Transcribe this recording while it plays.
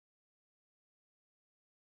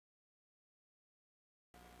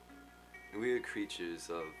We are creatures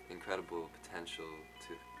of incredible potential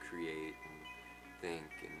to create and think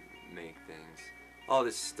and make things. All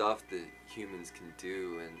this stuff that humans can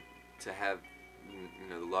do, and to have, you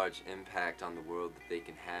know, the large impact on the world that they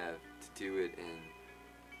can have, to do it in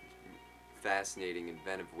fascinating,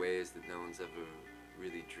 inventive ways that no one's ever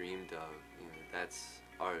really dreamed of. You know, that's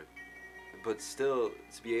art. But still,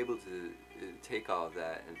 to be able to take all of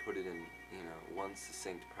that and put it in, you know, one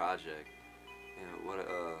succinct project, you know, what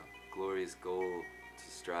a glorious goal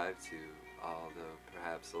to strive to, although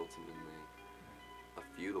perhaps ultimately a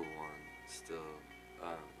futile one. Still, you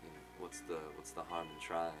know, what's the harm in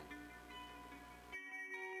trying?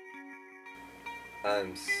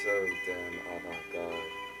 I'm so damn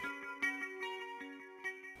avant-garde.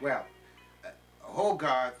 Well,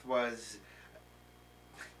 Hogarth was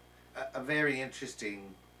a very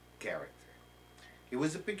interesting character. He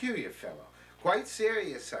was a peculiar fellow, quite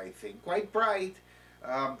serious, I think, quite bright,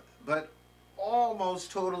 but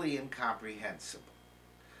almost totally incomprehensible.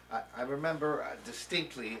 I remember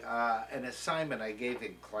distinctly an assignment I gave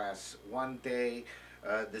in class one day.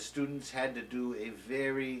 The students had to do a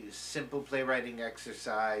very simple playwriting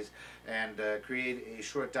exercise and create a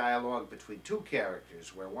short dialogue between two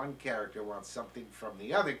characters, where one character wants something from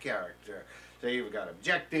the other character. So you've got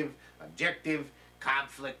objective,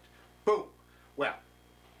 conflict, boom. Well,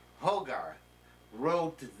 Hogarth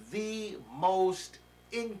wrote the most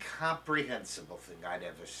incomprehensible thing I'd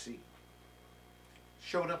ever seen.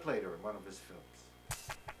 Showed up later in one of his films.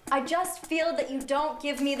 I just feel that you don't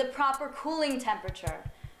give me the proper cooling temperature.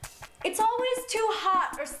 It's always too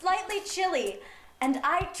hot or slightly chilly, and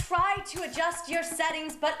I try to adjust your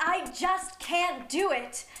settings, but I just can't do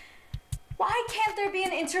it. Why can't there be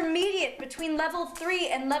an intermediate between level 3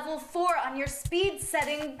 and level 4 on your speed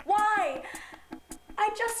setting? Why? I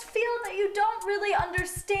just feel that you don't really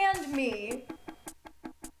understand me.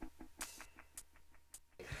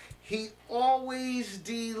 He always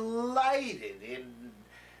delighted in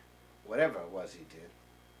whatever it was he did.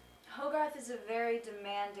 Hogarth is a very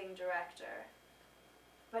demanding director,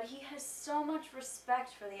 but he has so much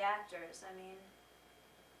respect for the actors. I mean,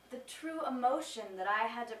 the true emotion that I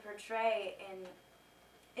had to portray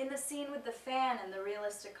in the scene with the fan and the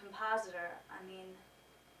realistic compositor, I mean,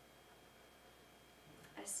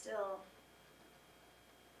 I still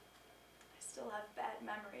have bad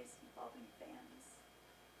memories involving fans.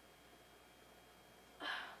 Oh,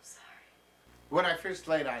 I'm sorry. When I first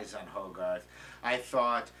laid eyes on Hogarth, I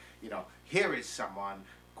thought, you know, here is someone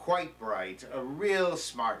quite bright, a real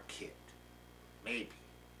smart kid. Maybe.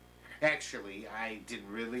 Actually, I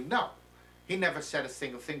didn't really know. He never said a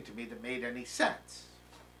single thing to me that made any sense.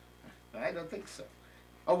 I don't think so.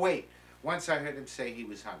 Oh, wait. Once I heard him say he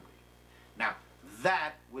was hungry. Now,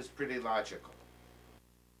 that was pretty logical.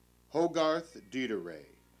 Hogarth Diderot.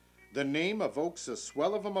 The name evokes a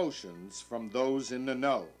swell of emotions from those in the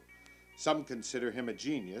know. Some consider him a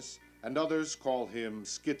genius, and others call him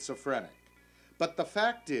schizophrenic. But the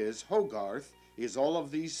fact is, Hogarth is all of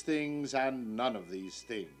these things and none of these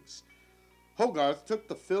things. Hogarth took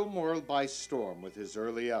the film world by storm with his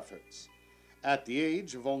early efforts. At the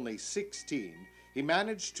age of only 16, he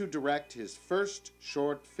managed to direct his first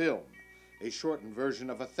short film, a shortened version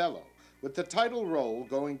of Othello, with the title role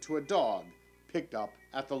going to a dog picked up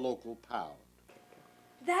at the local pound.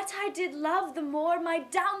 That I did love the more my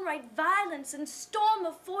downright violence and storm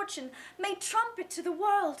of fortune may trumpet to the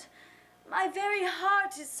world. My very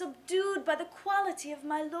heart is subdued by the quality of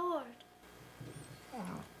my lord.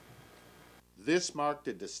 This marked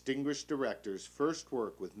a distinguished director's first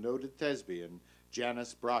work with noted thespian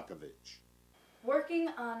Janis Brockovich. Working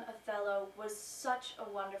on Othello was such a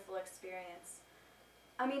wonderful experience.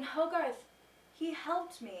 I mean, Hogarth, he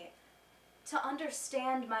helped me to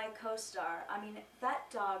understand my co-star. I mean, that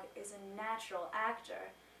dog is a natural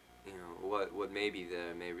actor. You know, what may be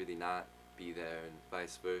there may really not be there, and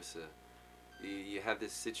vice versa. You have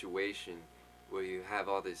this situation where you have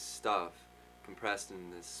all this stuff compressed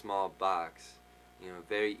in this small box, you know,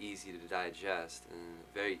 very easy to digest and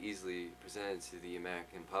very easily presented to the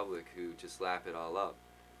American public, who just lap it all up.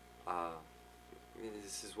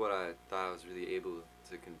 This is what I thought I was really able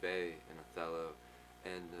to convey in Othello,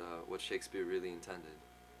 and what Shakespeare really intended.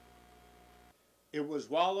 It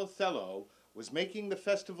was while Othello was making the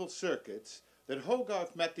festival circuits that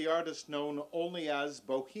Hogarth met the artist known only as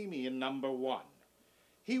Bohemian #1.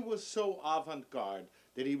 He was so avant-garde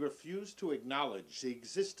that he refused to acknowledge the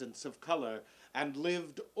existence of color and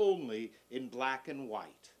lived only in black and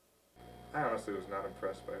white. I honestly was not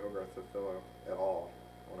impressed by Hogarth's Othello at all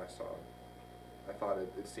when I saw it. I thought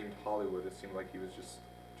it seemed Hollywood. It seemed like he was just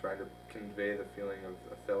trying to convey the feeling of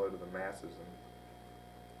Othello to the masses, and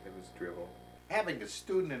It was drivel. Having a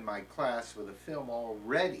student in my class with a film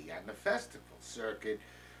already on the festival circuit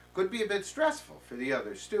could be a bit stressful for the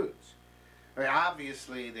other students. I mean,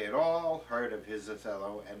 obviously, they'd all heard of his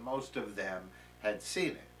Othello, and most of them had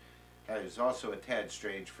seen it. It was also a tad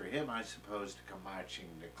strange for him, I suppose, to come marching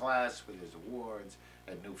to class with his awards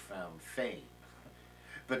and newfound fame.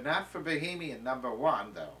 But not for Bohemian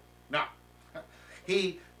 #1, though. No.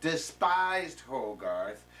 He despised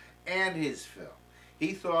Hogarth and his film.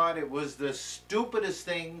 He thought it was the stupidest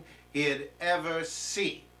thing he had ever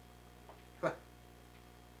seen.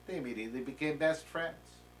 They immediately became best friends.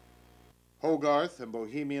 Hogarth and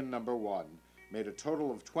Bohemian #1 made a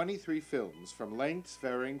total of 23 films from lengths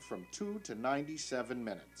varying from 2 to 97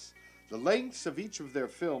 minutes. The lengths of each of their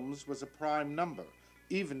films was a prime number,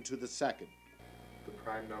 even to the second. The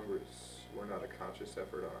prime numbers were not a conscious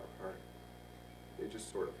effort on our part. They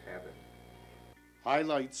just sort of happened.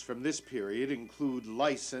 Highlights from this period include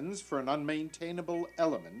License for an Unmaintainable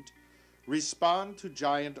Element, Respond to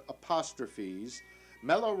Giant Apostrophes,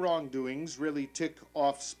 Mellow Wrongdoings Really Tick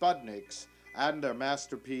Off Spudniks, and their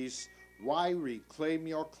masterpiece, Why Reclaim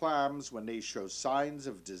Your Clams When They Show Signs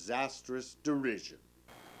of Disastrous Derision.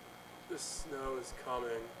 The snow is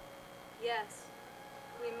coming. Yes,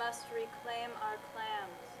 we must reclaim our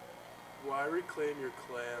clams. Why reclaim your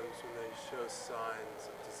clams when they show signs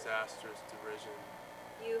of disastrous derision?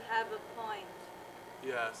 You have a point.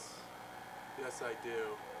 Yes. Yes, I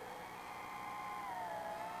do.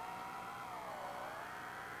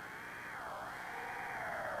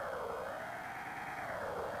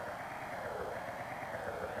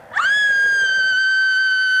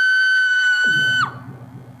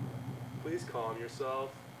 Please calm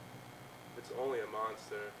yourself. It's only a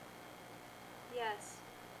monster. Yes,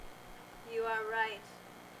 you are right.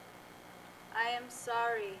 I am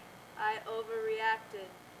sorry. I overreacted.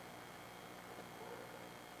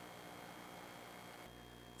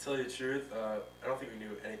 To tell you the truth, I don't think we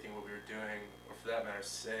knew anything what we were doing, or for that matter,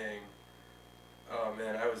 saying. Oh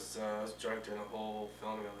man, I was drunk during the whole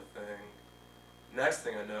filming of the thing. Next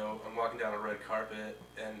thing I know, I'm walking down a red carpet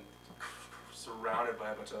and surrounded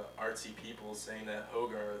by a bunch of artsy people saying that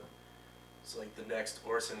Hogarth is like the next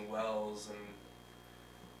Orson Welles, and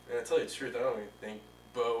to tell you the truth, I don't even think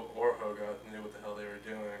Bo or Hogarth knew what the hell they were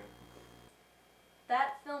doing.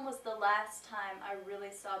 That film was the last time I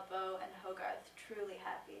really saw Bo and Hogarth truly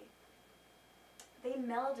happy. They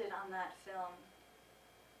melded on that film,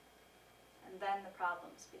 and then the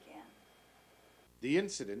problems began. The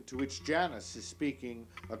incident to which Janice is speaking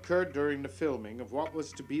occurred during the filming of what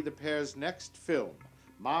was to be the pair's next film,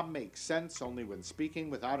 Mom Makes Sense Only When Speaking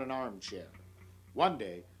Without an Armchair. One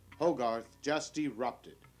day, Hogarth just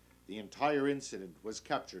erupted. The entire incident was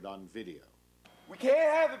captured on video. We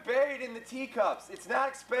can't have it buried in the teacups. It's not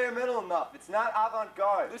experimental enough. It's not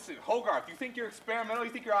avant-garde. Listen, Hogarth, you think you're experimental?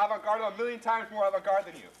 You think you're avant-garde? I'm a million times more avant-garde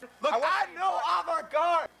than you. Look, I know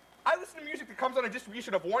avant-garde. I listen to music that comes on a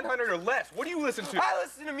distribution of 100 or less. What do you listen to? I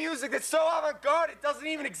listen to music that's so avant-garde it doesn't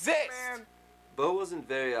even exist. Man. Bo wasn't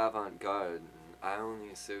very avant-garde, and I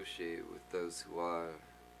only associate with those who are.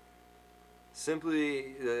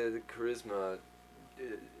 Simply, the charisma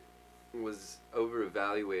was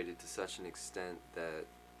over-evaluated to such an extent that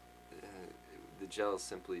the gels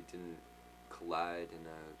simply didn't collide in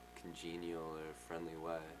a congenial or friendly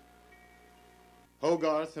way.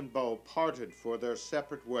 Hogarth and Bo parted for their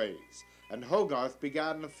separate ways, and Hogarth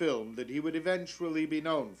began a film that he would eventually be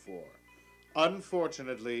known for.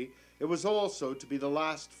 Unfortunately, it was also to be the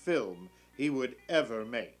last film he would ever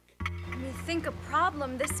make. Methink a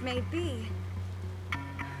problem this may be.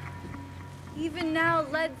 Even now,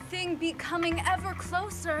 lead thing be coming ever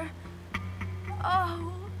closer.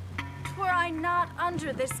 Oh, twere I not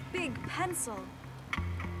under this big pencil.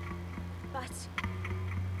 But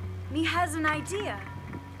me has an idea.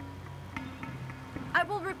 I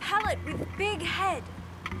will repel it with big head.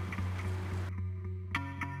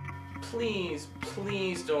 Please,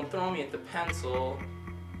 please don't throw me at the pencil.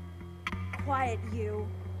 Quiet, you.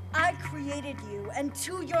 I created you, and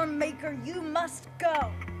to your maker you must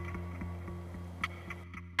go.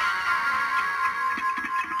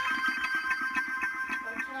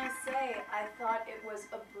 What can I say? I thought it was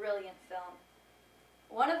a brilliant film.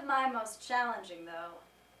 One of my most challenging, though.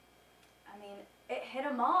 I mean, it hit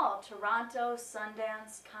 'em all. Toronto,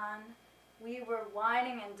 Sundance, Cannes. We were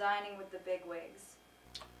whining and dining with the bigwigs.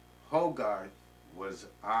 Hogarth was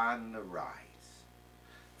on the rise.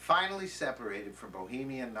 Finally separated from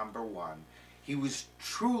Bohemian #1, he was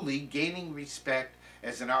truly gaining respect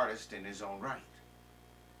as an artist in his own right.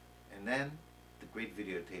 And then the great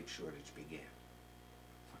videotape shortage began.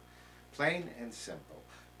 Plain and simple,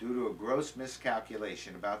 due to a gross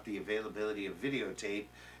miscalculation about the availability of videotape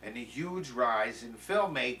and a huge rise in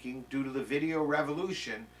filmmaking due to the video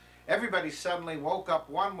revolution, everybody suddenly woke up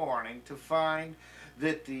one morning to find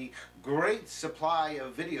that the great supply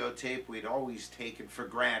of videotape we'd always taken for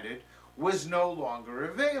granted was no longer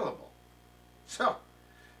available. So,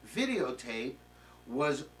 videotape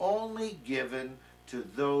was only given to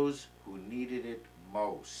those who needed it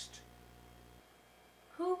most.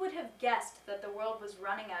 Who would have guessed that the world was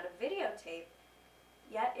running out of videotape?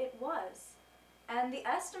 Yet it was. And the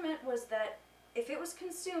estimate was that if it was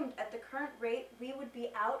consumed at the current rate, we would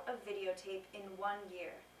be out of videotape in 1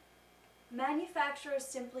 year. Manufacturers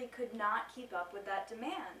simply could not keep up with that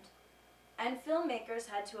demand, and filmmakers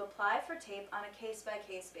had to apply for tape on a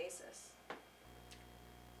case-by-case basis.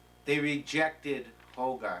 They rejected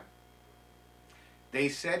Hogarth. They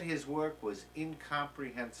said his work was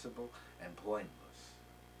incomprehensible and pointless.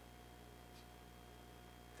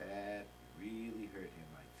 That really hurt him,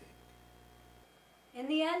 I think. In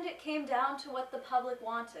the end, it came down to what the public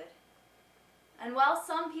wanted. And while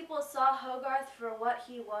some people saw Hogarth for what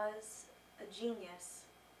he was, a genius,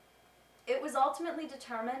 it was ultimately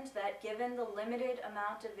determined that given the limited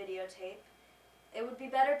amount of videotape, it would be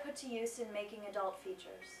better put to use in making adult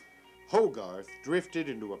features. Hogarth drifted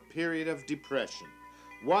into a period of depression,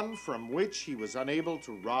 one from which he was unable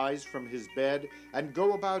to rise from his bed and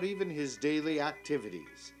go about even his daily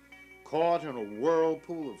activities. Caught in a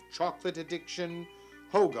whirlpool of chocolate addiction,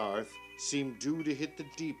 Hogarth seemed due to hit the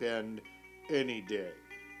deep end any day.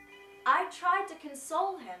 I tried to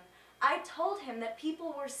console him. I told him that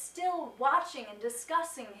people were still watching and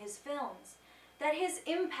discussing his films, that his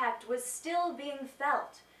impact was still being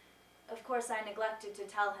felt. Of course, I neglected to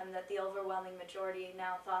tell him that the overwhelming majority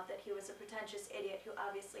now thought that he was a pretentious idiot who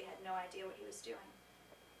obviously had no idea what he was doing.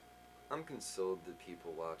 I'm consoled that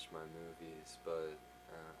people watch my movies, but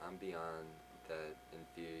I'm beyond that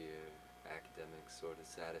inferior academic sort of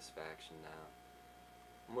satisfaction now.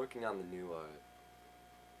 I'm working on the new art,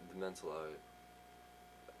 the mental art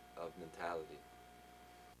of mentality.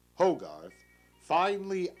 Hogarth,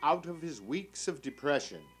 finally out of his weeks of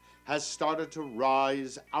depression, has started to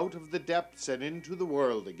rise out of the depths and into the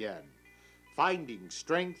world again. Finding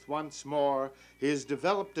strength once more, he has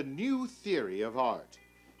developed a new theory of art.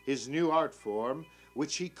 His new art form,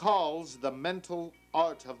 which he calls the mental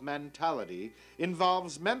art of mentality,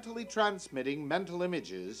 involves mentally transmitting mental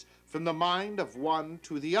images from the mind of one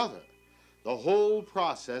to the other, the whole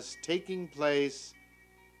process taking place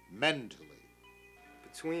mentally.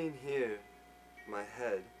 Between here, my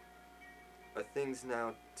head, are things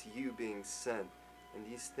now to you being sent, and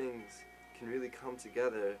these things can really come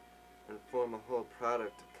together and form a whole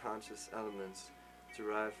product of conscious elements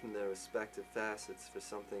derived from their respective facets for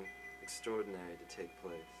something extraordinary to take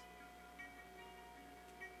place.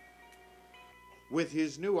 With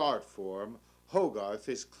his new art form, Hogarth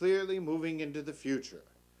is clearly moving into the future.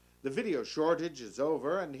 The video shortage is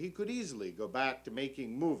over and he could easily go back to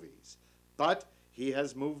making movies, but he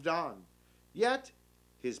has moved on. Yet,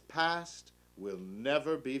 his past will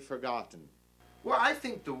never be forgotten. Well, I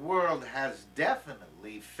think the world has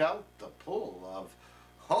definitely felt the pull of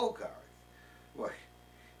Hogarth. Well,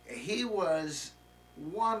 he was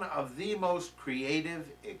one of the most creative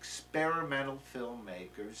experimental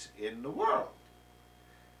filmmakers in the world.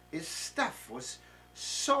 His stuff was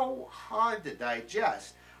so hard to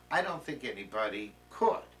digest, I don't think anybody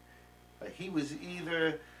could. He was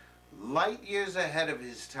either light years ahead of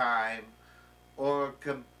his time or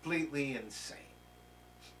completely insane.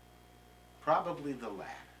 Probably the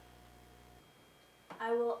latter.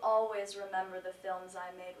 I will always remember the films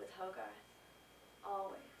I made with Hogarth.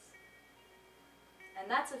 Always. And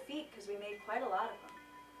that's a feat because we made quite a lot of them.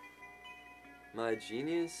 My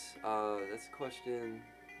genius? That's a question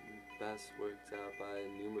best worked out by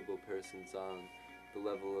innumerable persons on the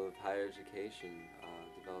level of higher education,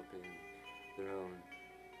 developing their own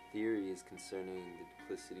theories concerning the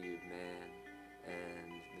duplicity of man and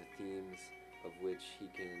the themes of which he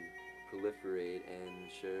can proliferate and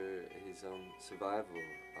ensure his own survival.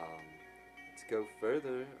 To go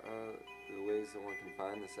further, the ways that one can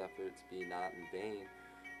find this effort to be not in vain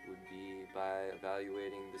would be by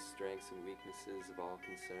evaluating the strengths and weaknesses of all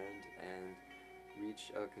concerned and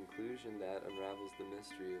reach a conclusion that unravels the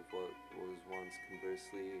mystery of what was once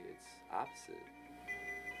conversely its opposite.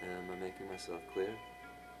 Am I making myself clear?